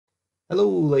Hello,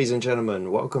 ladies and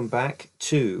gentlemen. Welcome back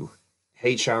to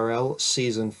HRL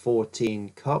Season 14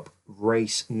 Cup,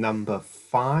 race number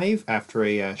 5 after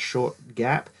a short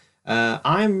gap.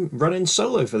 I'm running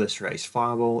solo for this race.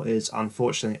 Fireball is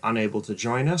unfortunately unable to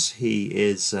join us. He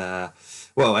is,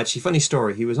 well, actually, funny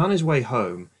story. He was on his way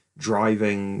home,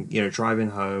 driving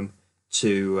home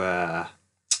to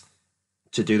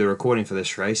do the recording for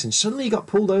this race, and suddenly he got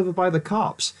pulled over by the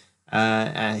cops.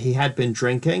 He had been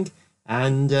drinking.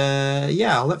 And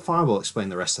yeah, I'll let Fireball explain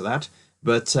the rest of that.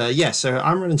 But yeah, so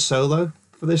I'm running solo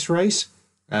for this race.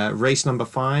 Race number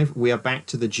 5. We are back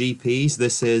to the GPs.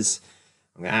 This is,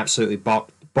 I'm going to absolutely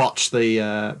botch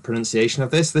the pronunciation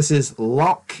of this. This is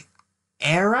Loch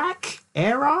Aerach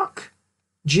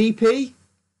GP.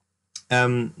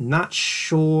 Not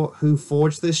sure who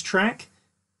forged this track.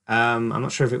 I'm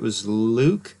not sure if it was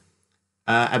Luke.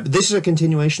 This is a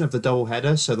continuation of the double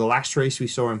header. So the last race we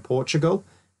saw in Portugal.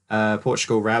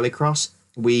 Portugal Rallycross.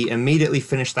 We immediately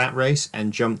finished that race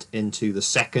and jumped into the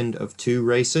second of 2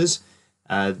 races,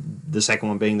 the second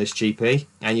one being this GP.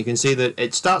 And you can see that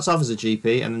it starts off as a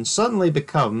GP and then suddenly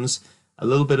becomes a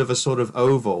little bit of a sort of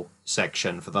oval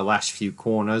section for the last few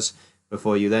corners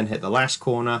before you then hit the last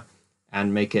corner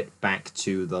and make it back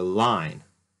to the line.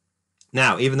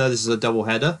 Now, even though this is a double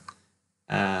header,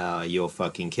 you're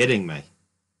fucking kidding me.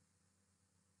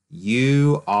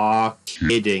 You are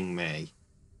kidding me.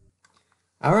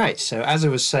 Alright, so as I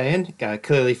was saying,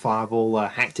 clearly Fireball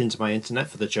hacked into my internet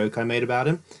for the joke I made about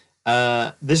him.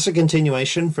 This is a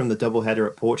continuation from the doubleheader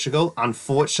at Portugal.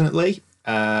 Unfortunately,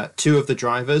 2 of the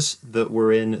drivers that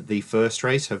were in the first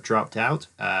race have dropped out.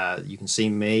 You can see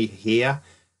me here,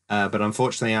 but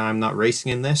unfortunately I'm not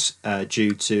racing in this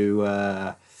due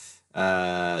to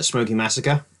Smoky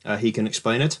Massacre. He can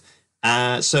explain it.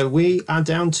 So we are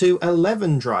down to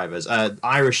 11 drivers.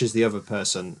 Irish is the other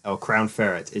person, or Crown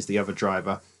Ferret is the other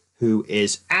driver who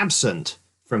is absent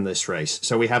from this race.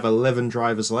 So we have 11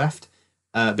 drivers left.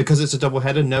 Because it's a double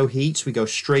header, no heats, we go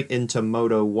straight into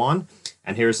Moto 1.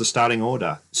 And here is the starting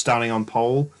order. Starting on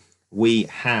pole, we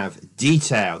have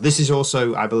Detail. This is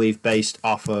also, I believe, based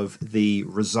off of the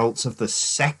results of the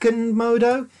second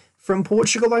Moto from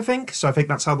Portugal, I think. So I think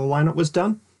that's how the lineup was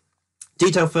done.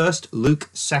 Detail first, Luke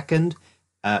second,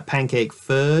 Pancake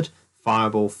third,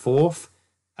 Fireball fourth,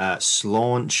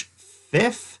 Slaunch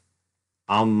fifth,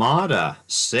 Armada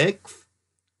sixth,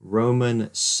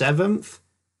 Roman seventh,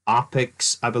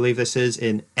 Opix, I believe this is,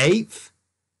 in eighth,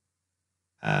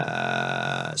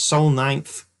 Soul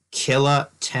ninth, Killer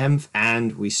 10th,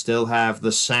 and we still have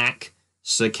the Sack,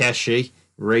 Sakeshi,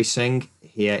 racing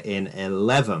here in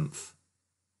 11th.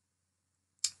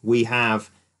 We have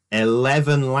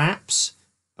 11 laps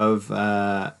of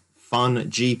fun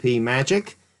GP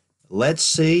magic. Let's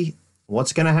see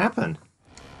what's going to happen.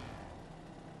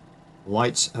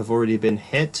 Lights have already been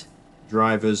hit.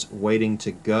 Drivers waiting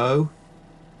to go.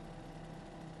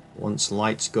 Once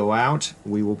lights go out,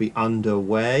 we will be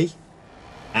underway.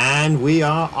 And we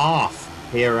are off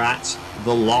here at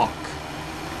the Loch.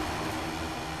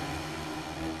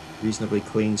 Reasonably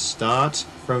clean start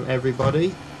from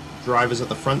everybody. Drivers at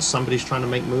the front, somebody's trying to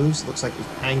make moves. Looks like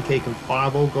it's Pancake and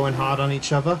Fireball going hard on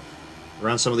each other.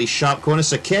 Around some of these sharp corners,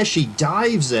 Sakeshi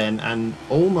dives in and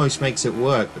almost makes it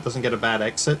work, but doesn't get a bad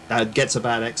exit. Gets a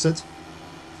bad exit.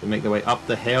 They make their way up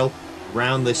the hill,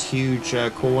 around this huge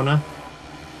corner.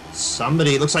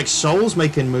 Somebody, it looks like Soul's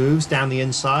making moves down the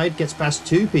inside, gets past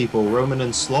 2 people, Roman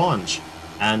and Slaunch,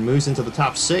 and moves into the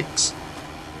top 6.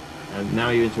 And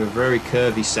now you're into a very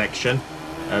curvy section.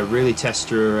 Really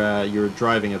test your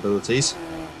driving abilities.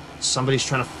 Somebody's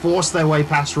trying to force their way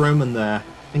past Roman there.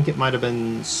 I think it might have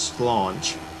been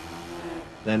Slaunch.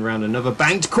 Then round another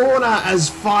banked corner as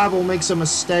Fireball makes a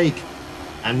mistake.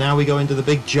 And now we go into the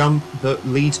big jump that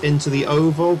leads into the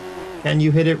oval. Can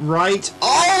you hit it right?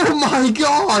 Oh my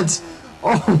god!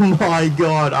 Oh my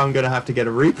god! I'm going to have to get a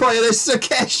replay of this,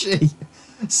 Sakeshi!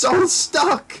 Soul's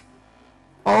stuck!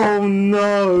 Oh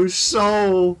no,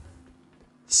 Soul!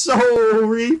 Soul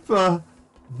Reaper!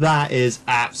 That is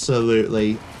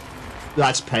absolutely...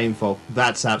 That's painful.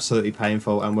 That's absolutely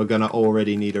painful, and we're going to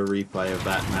already need a replay of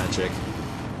that magic.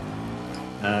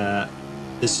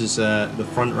 This is the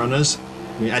front runners.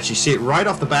 We actually see it right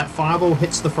off the bat. Fireball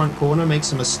hits the front corner,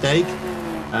 makes a mistake.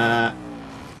 And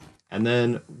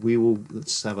then we will...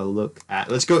 Let's have a look at...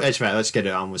 Let's go edge back. Let's get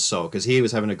it on with Soul, because he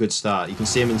was having a good start. You can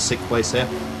see him in 6th place here.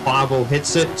 Fireball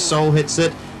hits it. Soul hits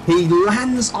it. He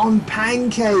lands on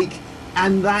Pancake,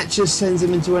 and that just sends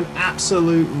him into an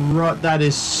absolute rut. That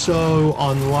is so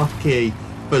unlucky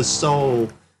for Soul.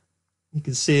 You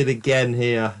can see it again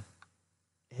here.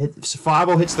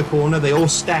 Fireball hits the corner. They all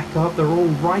stack up. They're all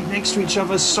right next to each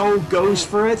other. Soul goes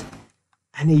for it.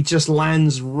 and he just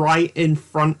lands right in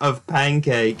front of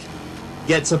Pancake.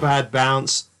 Gets a bad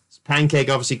bounce. Pancake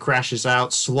obviously crashes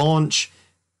out. Slaunch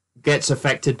gets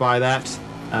affected by that.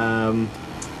 And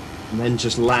then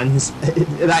just lands.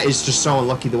 That is just so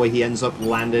unlucky the way he ends up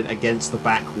landed against the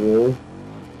back wall.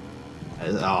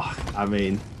 Oh, I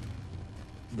mean,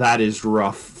 that is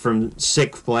rough. From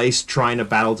 6th place, trying to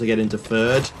battle to get into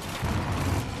 3rd.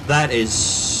 That is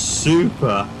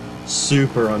super,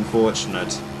 super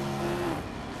unfortunate.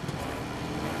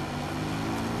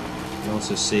 You can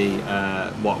also see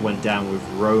what went down with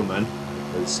Roman.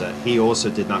 Because he also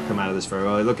did not come out of this very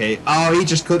well. Look, oh, he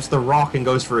just clips the rock and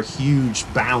goes for a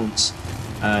huge bounce.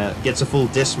 Gets a full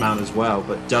dismount as well,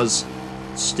 but does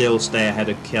still stay ahead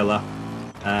of Killer.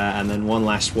 And then one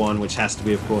last one, which has to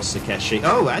be, of course, Sakeshi.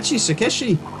 Oh, actually,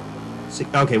 Sakeshi...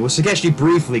 Okay, well, Sakeshi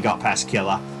briefly got past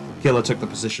Killer. Killer took the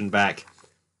position back.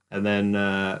 And then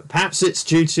perhaps it's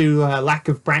due to lack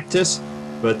of practice,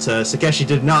 but Sakeshi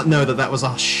did not know that that was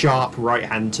a sharp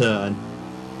right-hand turn.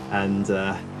 And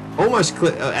almost...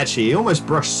 actually, he almost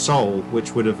brushed Soul,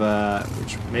 which would have...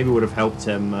 which maybe would have helped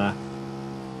him...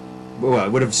 well,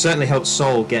 it would have certainly helped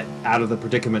Soul get out of the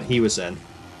predicament he was in.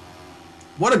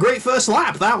 What a great first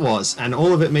lap that was, and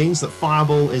all of it means that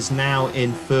Fireball is now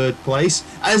in 3rd place.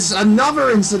 As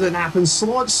another incident happens,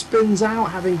 Slaunch spins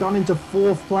out, having gone into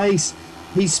 4th place.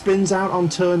 He spins out on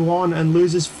turn 1 and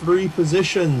loses 3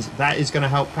 positions. That is going to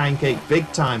help Pancake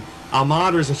big time.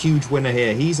 Armada is a huge winner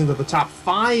here. He's into the top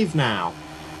 5 now.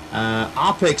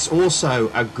 Arpix also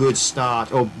a good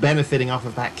start, or benefiting off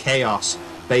of that chaos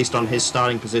based on his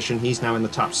starting position. He's now in the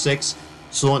top 6.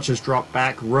 Slaunch has dropped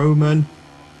back. Roman...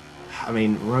 I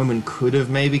mean, Roman could have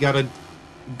maybe gotten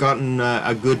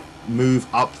a good move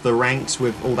up the ranks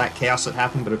with all that chaos that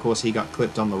happened, but of course he got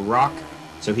clipped on the rock,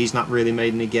 so he's not really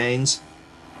made any gains.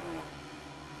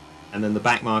 And then the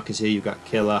back markers here, you've got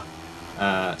Killer,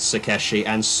 Sakeshi,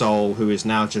 and Soul, who is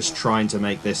now just trying to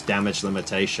make this damage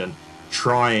limitation,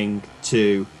 trying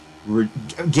to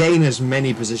gain as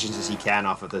many positions as he can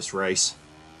off of this race.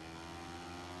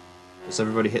 Does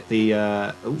everybody hit the...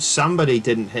 oh, somebody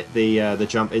didn't hit the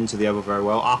jump into the oval very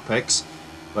well. Arpix,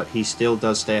 but he still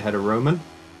does stay ahead of Roman.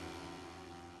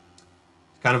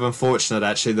 It's kind of unfortunate,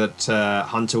 actually, that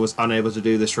Hunter was unable to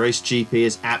do this race. GP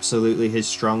is absolutely his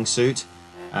strong suit.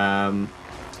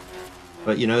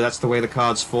 But, you know, that's the way the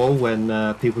cards fall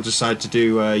when people decide to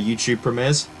do YouTube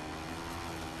premieres.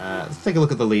 Let's take a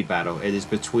look at the lead battle. It is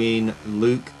between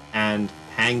Luke and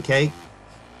Pancake.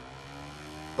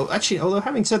 Oh, actually, although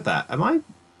having said that, am I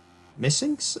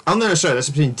missing? Oh, no, sorry, that's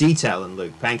between Detail and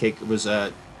Luke. Pancake was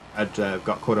had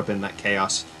got caught up in that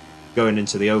chaos going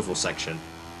into the oval section.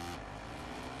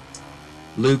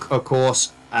 Luke, of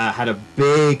course, had a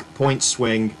big point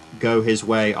swing go his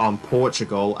way on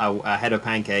Portugal ahead of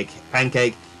Pancake.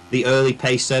 Pancake, the early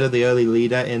pace setter, the early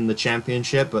leader in the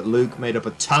championship, but Luke made up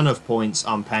a ton of points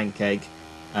on Pancake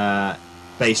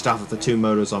based off of the 2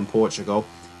 motos on Portugal.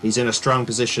 He's in a strong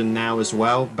position now as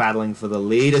well, battling for the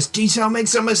lead as Detail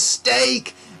makes a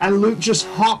mistake and Luke just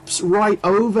hops right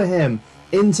over him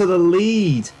into the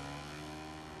lead.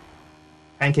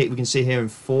 Pancake we can see here in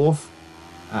 4th.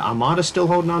 Armada still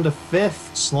holding on to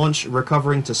 5th. Slaunch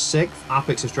recovering to 6th.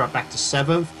 Arpix has dropped back to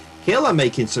 7th. Killer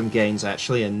making some gains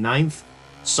actually in 9th.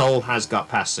 Soul has got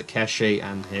past Sakeshi,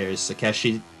 and here is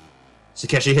Sakeshi.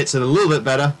 Sakeshi hits it a little bit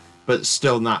better, but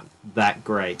still not that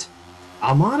great.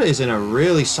 Armada is in a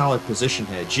really solid position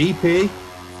here. GP,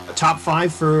 top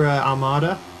 5 for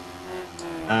Armada.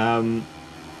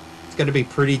 It's going to be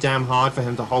pretty damn hard for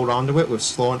him to hold on to it with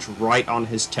Slaunch right on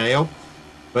his tail.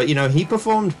 But, you know, he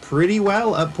performed pretty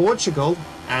well at Portugal.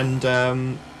 And,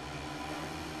 you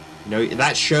know,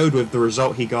 that showed with the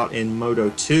result he got in Moto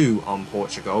 2 on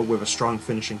Portugal with a strong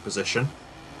finishing position.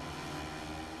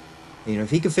 You know,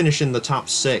 if he could finish in the top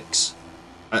 6...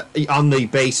 on the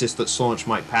basis that Slaunch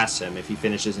might pass him if he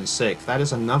finishes in 6th, that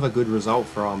is another good result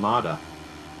for Armada.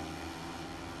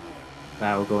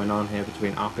 Battle going on here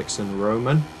between Arpix and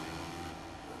Roman.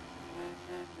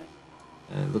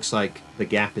 It looks like the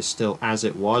gap is still as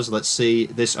it was. Let's see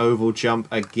this oval jump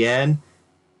again.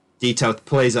 Detail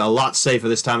plays it a lot safer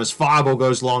this time as Fireball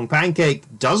goes long. Pancake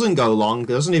doesn't go long,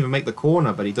 doesn't even make the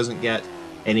corner, but he doesn't get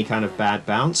any kind of bad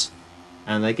bounce.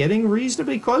 And they're getting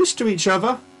reasonably close to each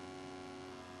other.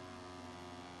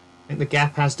 I think the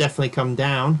gap has definitely come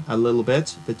down a little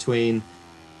bit between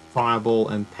Fireball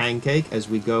and Pancake as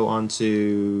we go on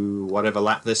to whatever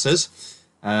lap this is.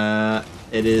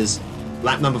 It is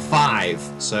lap number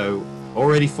 5, so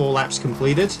already 4 laps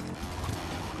completed.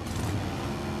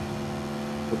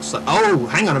 Looks like, oh,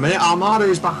 hang on a minute, Armada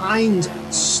is behind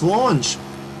Slaunch.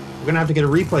 We're going to have to get a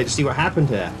replay to see what happened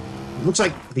here. looks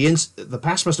like the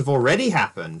pass must have already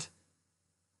happened.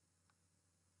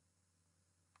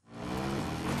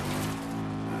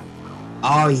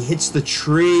 Oh, he hits the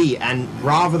tree, and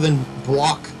rather than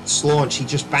block Slaunch, he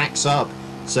just backs up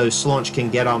so Slaunch can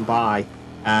get on by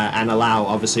and allow,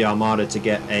 obviously, Armada to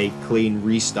get a clean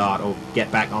restart or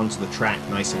get back onto the track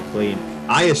nice and clean.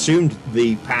 I assumed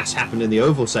the pass happened in the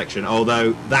oval section,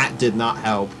 although that did not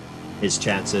help his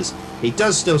chances. He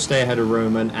does still stay ahead of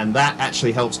Roman, and that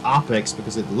actually helps Opix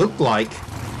because it looked like...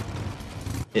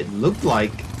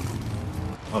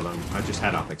 Hold on, I just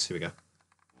had Opix. Here we go.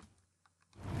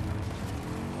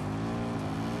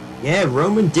 Yeah,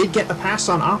 Roman did get the pass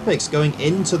on Opix going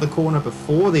into the corner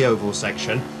before the oval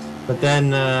section, but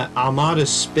then Armada's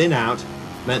spin out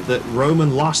meant that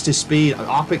Roman lost his speed.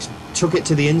 Opix took it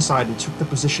to the inside and took the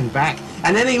position back,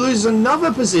 and then he loses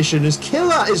another position as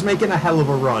Killer is making a hell of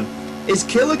a run. Is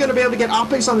Killer going to be able to get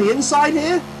Opix on the inside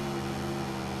here?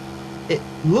 It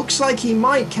looks like he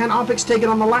might. Can Opix take it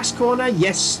on the last corner?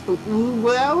 Yes.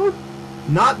 Well,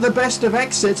 not the best of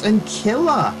exits, and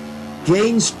Killer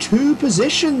gains 2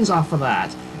 positions off of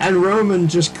that, and Roman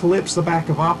just clips the back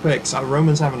of Opix.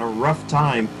 Roman's having a rough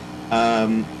time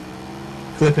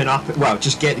clipping Opix, well,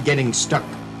 just getting stuck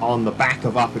on the back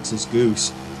of Opix's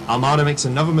goose. Armada makes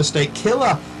another mistake.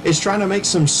 Killer is trying to make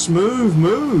some smooth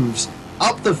moves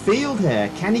up the field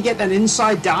here. Can he get an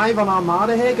inside dive on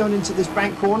Armada here going into this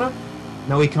bank corner?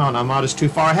 No, he can't. Armada's too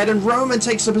far ahead, and Roman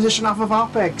takes the position off of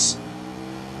Opix.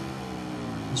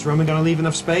 Is Roman going to leave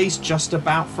enough space? Just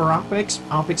about for Opix.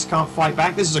 Opix can't fight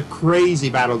back. This is a crazy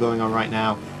battle going on right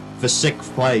now for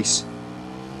 6th place.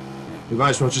 We might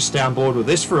as well just stay on board with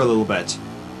this for a little bit.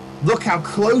 Look how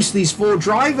close these 4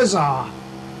 drivers are.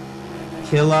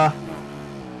 Killer.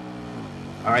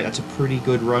 Alright, that's a pretty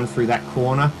good run through that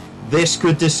corner. This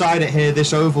could decide it here,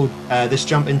 this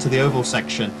jump into the oval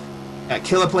section.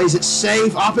 Killer plays it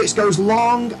safe. Opix goes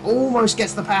long. Almost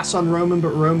gets the pass on Roman, but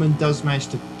Roman does manage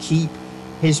to keep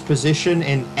his position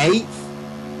in 8th.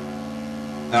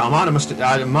 Armada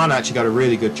actually got a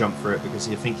really good jump for it because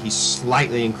I think he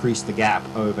slightly increased the gap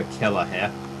over Killer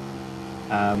here.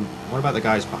 What about the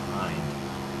guys behind?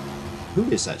 Who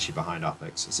is actually behind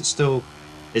Opix? Is it still...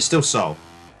 It's still Sol.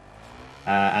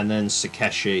 And then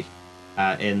Sakeshi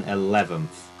in 11th.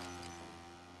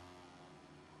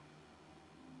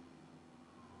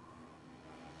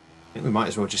 I think we might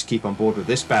as well just keep on board with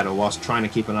this battle whilst trying to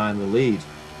keep an eye on the lead.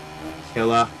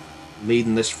 Killer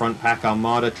leading this front pack.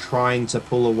 Armada trying to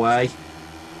pull away.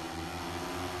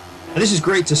 And this is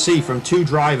great to see from 2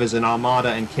 drivers in Armada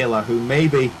and Killer who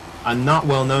maybe are not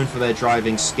well known for their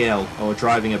driving skill or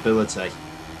driving ability.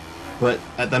 But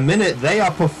at the minute they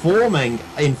are performing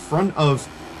in front of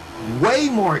way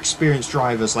more experienced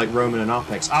drivers like Roman and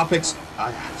Opix. Opix,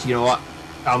 you know what?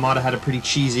 Armada had a pretty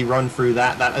cheesy run through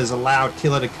that. That has allowed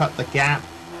Killer to cut the gap.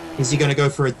 Is he going to go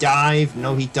for a dive?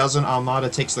 No, he doesn't. Armada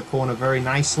takes the corner very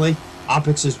nicely.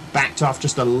 Opix has backed off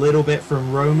just a little bit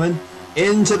from Roman.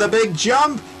 Into the big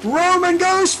jump. Roman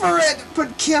goes for it,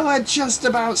 but Killer just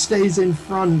about stays in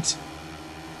front.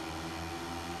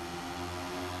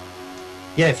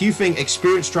 Yeah, if you think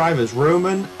experienced drivers,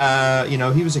 Roman, you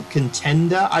know, he was a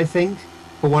contender, I think,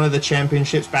 for one of the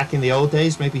championships back in the old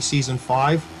days, maybe season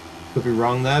 5. Could be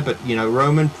wrong there, but, you know,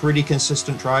 Roman, pretty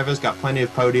consistent drivers, got plenty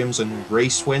of podiums and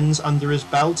race wins under his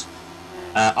belt.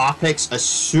 Opix, a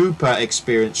super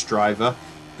experienced driver.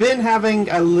 Been having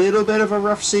a little bit of a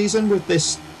rough season with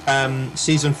this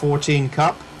Season 14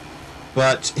 Cup,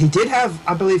 but he did have,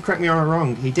 I believe, correct me if I'm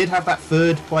wrong, he did have that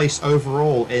 3rd place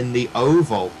overall in the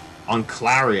Oval on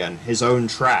Clarion, his own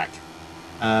track.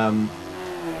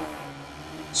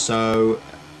 So,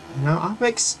 you know,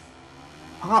 Opix,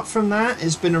 apart from that,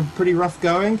 it's been a pretty rough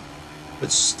going,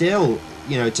 but still,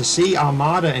 you know, to see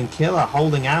Armada and Killer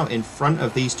holding out in front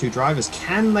of these 2 drivers,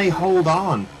 can they hold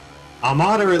on?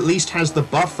 Armada at least has the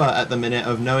buffer at the minute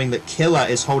of knowing that Killer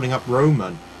is holding up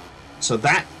Roman, so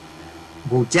that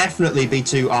will definitely be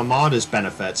to Armada's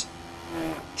benefit.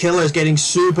 Killer is getting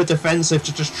super defensive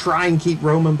to just try and keep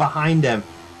Roman behind him.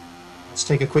 Let's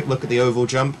take a quick look at the oval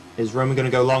jump. Is Roman going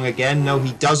to go long again? No,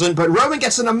 he doesn't, but Roman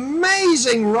gets an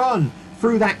amazing run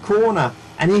through that corner,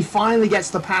 and he finally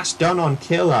gets the pass done on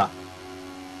Killer.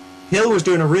 Killer was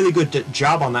doing a really good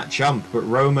job on that jump, but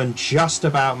Roman just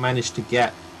about managed to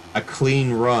get a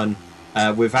clean run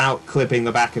without clipping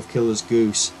the back of Killer's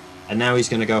goose, and now he's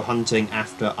going to go hunting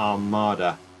after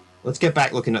Armada. Let's get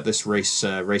back looking at this race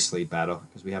lead battle,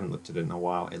 because we haven't looked at it in a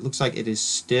while. It looks like it is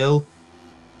still...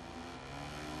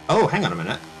 Oh, hang on a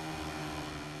minute.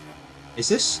 Is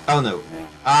this... Oh, no.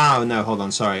 Oh, no, hold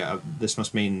on, sorry. This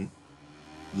must mean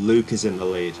Luke is in the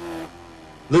lead.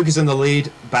 Luke is in the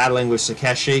lead, battling with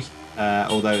Sakeshi.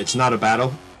 although it's not a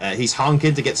battle. He's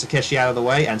honking to get Takeshi out of the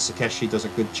way, and Takeshi does a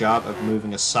good job of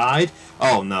moving aside.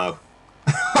 Oh no.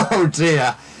 Oh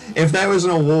dear. If there was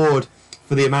an award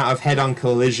for the amount of head-on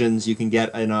collisions you can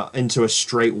get into a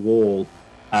straight wall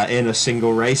in a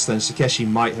single race, then Takeshi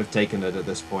might have taken it at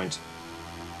this point.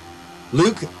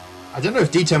 Luke, I don't know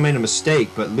if Detail made a mistake,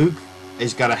 but Luke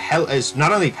is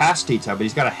not only past Detail, but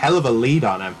he's got a hell of a lead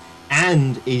on him,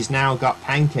 and he's now got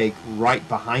Pancake right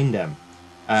behind him.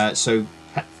 So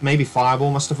maybe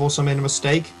Fireball must have also made a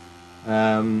mistake,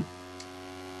 because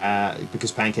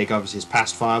Pancake obviously is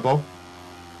past Fireball.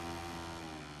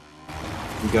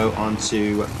 We go on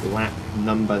to lap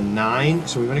number 9,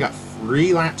 so we've only got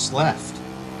 3 laps left.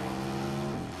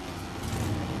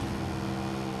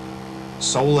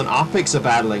 Soul and Opix are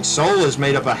battling. Soul has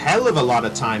made up a hell of a lot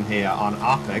of time here on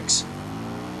Opix.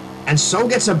 And Soul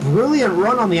gets a brilliant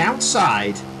run on the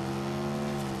outside.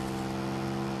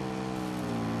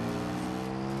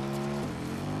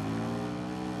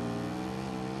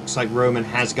 Looks like Roman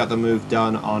has got the move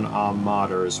done on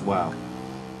Armada as well.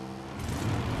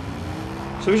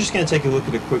 So we're just going to take a look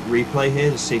at a quick replay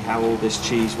here to see how all this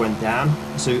cheese went down.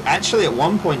 So actually at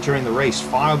one point during the race,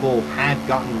 Fireball had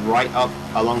gotten right up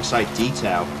alongside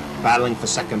Detail, battling for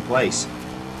second place.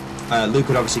 Luke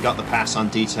had obviously got the pass on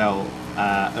Detail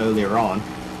earlier on,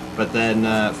 but then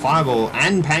Fireball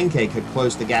and Pancake had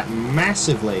closed the gap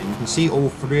massively, and you can see all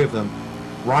 3 of them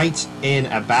right in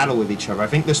a battle with each other. I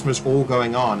think this was all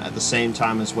going on at the same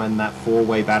time as when that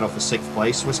 4-way battle for 6th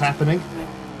place was happening.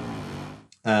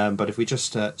 But if we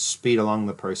just speed along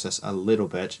the process a little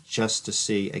bit, just to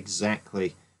see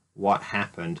exactly what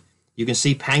happened, you can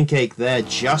see Pancake there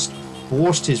just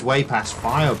forced his way past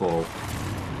Fireball.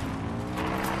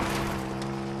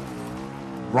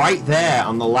 Right there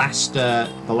on the last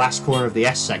corner of the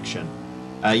S section.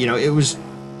 You know, it was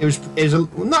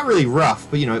not really rough,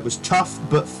 but you know, it was tough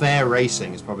but fair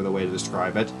racing is probably the way to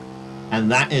describe it. And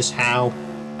that is how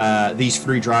these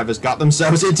 3 drivers got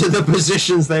themselves into the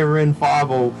positions they were in.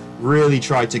 Fireball really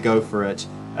tried to go for it.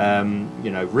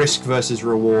 You know, risk versus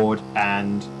reward,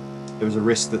 and it was a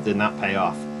risk that did not pay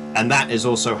off. And that is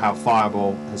also how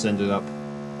Fireball has ended up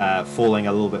falling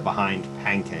a little bit behind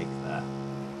Pancake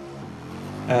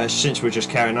there. Since we're just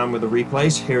carrying on with the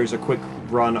replays, here is a quick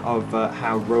run of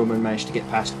how Roman managed to get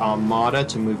past Armada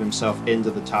to move himself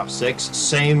into the top 6.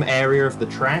 Same area of the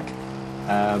track.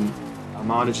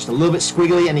 Armada just a little bit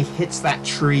squiggly, and he hits that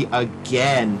tree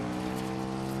again.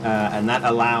 And that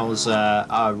allows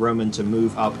Roman to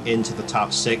move up into the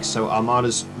top 6. So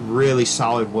Armada's really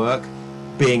solid work,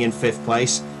 being in 5th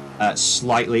place,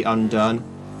 slightly undone,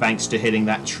 thanks to hitting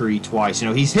that tree twice. You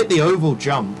know, he's hit the oval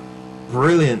jump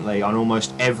brilliantly on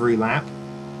almost every lap.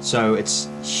 So it's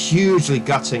hugely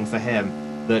gutting for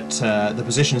him that the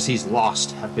positions he's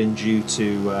lost have been due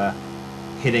to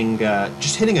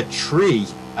just hitting a tree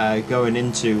going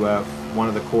into one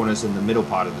of the corners in the middle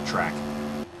part of the track.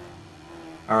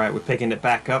 Alright, we're picking it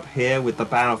back up here with the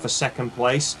battle for 2nd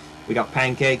place. We got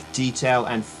Pancake, Detail,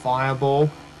 and Fireball.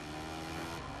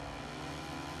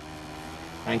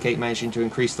 Pancake managing to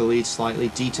increase the lead slightly.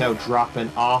 Detail dropping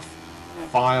off.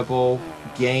 Fireball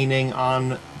gaining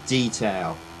on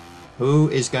Detail. Who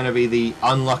is going to be the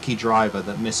unlucky driver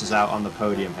that misses out on the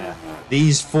podium here?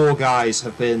 These 4 guys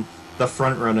have been the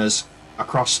front runners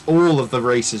across all of the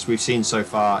races we've seen so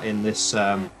far in this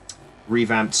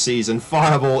revamped season.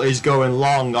 Fireball is going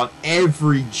long on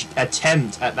every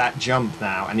attempt at that jump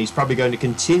now, and he's probably going to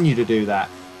continue to do that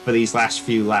for these last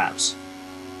few laps.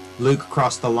 Luke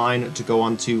crossed the line to go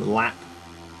on to lap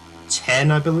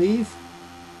 10, I believe.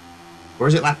 Or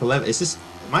is it lap 11? Is this?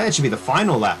 It might actually be the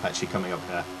final lap actually coming up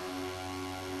here.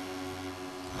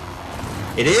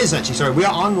 It is actually, sorry, we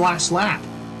are on last lap.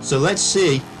 So let's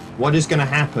see what is going to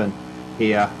happen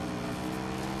here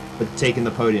with taking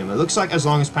the podium. It looks like as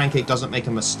long as Pancake doesn't make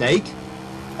a mistake,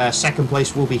 2nd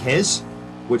place will be his,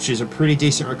 which is a pretty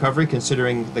decent recovery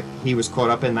considering that he was caught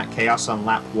up in that chaos on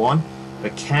lap 1.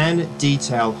 But can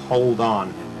Detail hold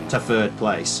on to 3rd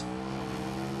place?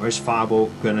 Or is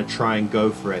Fireball going to try and go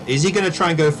for it? Is he going to try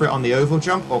and go for it on the oval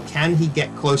jump, or can he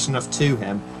get close enough to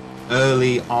him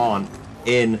early on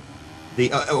in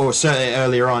the, or certainly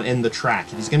earlier on in the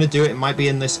track? If he's going to do it, it might be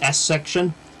in this S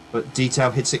section, but Detail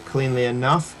hits it cleanly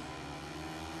enough.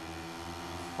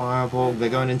 Fireball, they're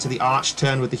going into the arch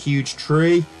turn with the huge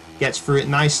tree. Gets through it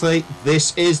nicely.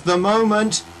 This is the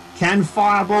moment. Can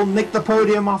Fireball nick the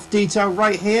podium off Detail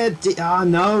right here?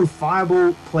 No,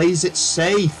 Fireball plays it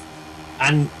safe.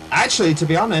 And actually, to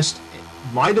be honest,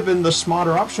 it might have been the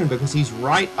smarter option because he's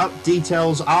right up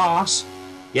Detail's arse.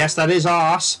 Yes, that is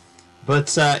arse.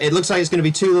 But it looks like it's going to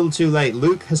be too little too late.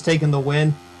 Luke has taken the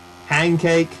win.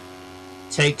 Pancake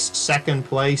takes second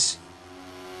place.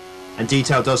 And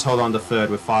Detail does hold on to third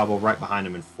with Fireball right behind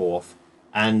him in fourth.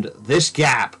 And this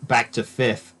gap back to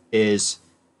fifth is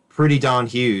pretty darn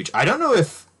huge. I don't know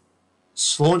if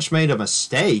Slaunch made a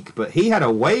mistake, but he had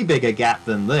a way bigger gap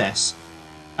than this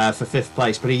for fifth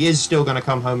place. But he is still going to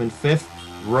come home in fifth.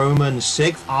 Roman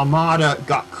sixth. Armada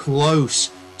got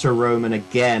close to Roman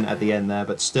again at the end there,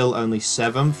 but still only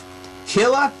seventh.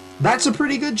 Killer, that's a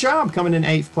pretty good job coming in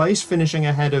eighth place, finishing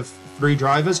ahead of 3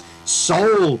 drivers.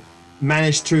 Soul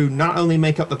managed to not only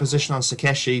make up the position on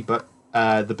Sakeshi, but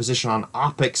the position on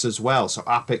Arpix as well. So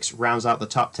Arpix rounds out the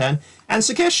top 10. And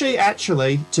Sakeshi,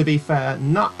 actually, to be fair,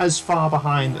 not as far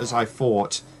behind as I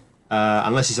thought,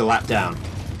 unless he's a lap down,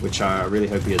 which I really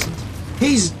hope he isn't.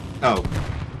 He's... Oh,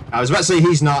 I was about to say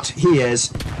he's not. He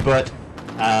is. But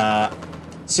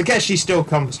Sakeshi still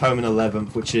comes home in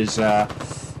 11th, which is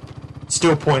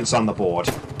still points on the board.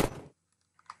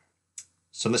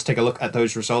 So let's take a look at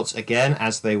those results again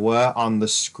as they were on the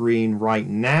screen right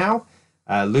now.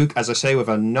 Luke, as I say, with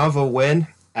another win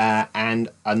and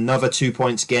another 2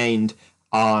 points gained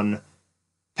on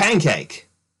Pancake.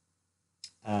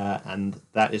 And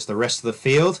that is the rest of the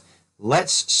field.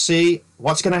 Let's see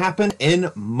what's going to happen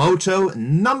in Moto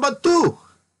number 2.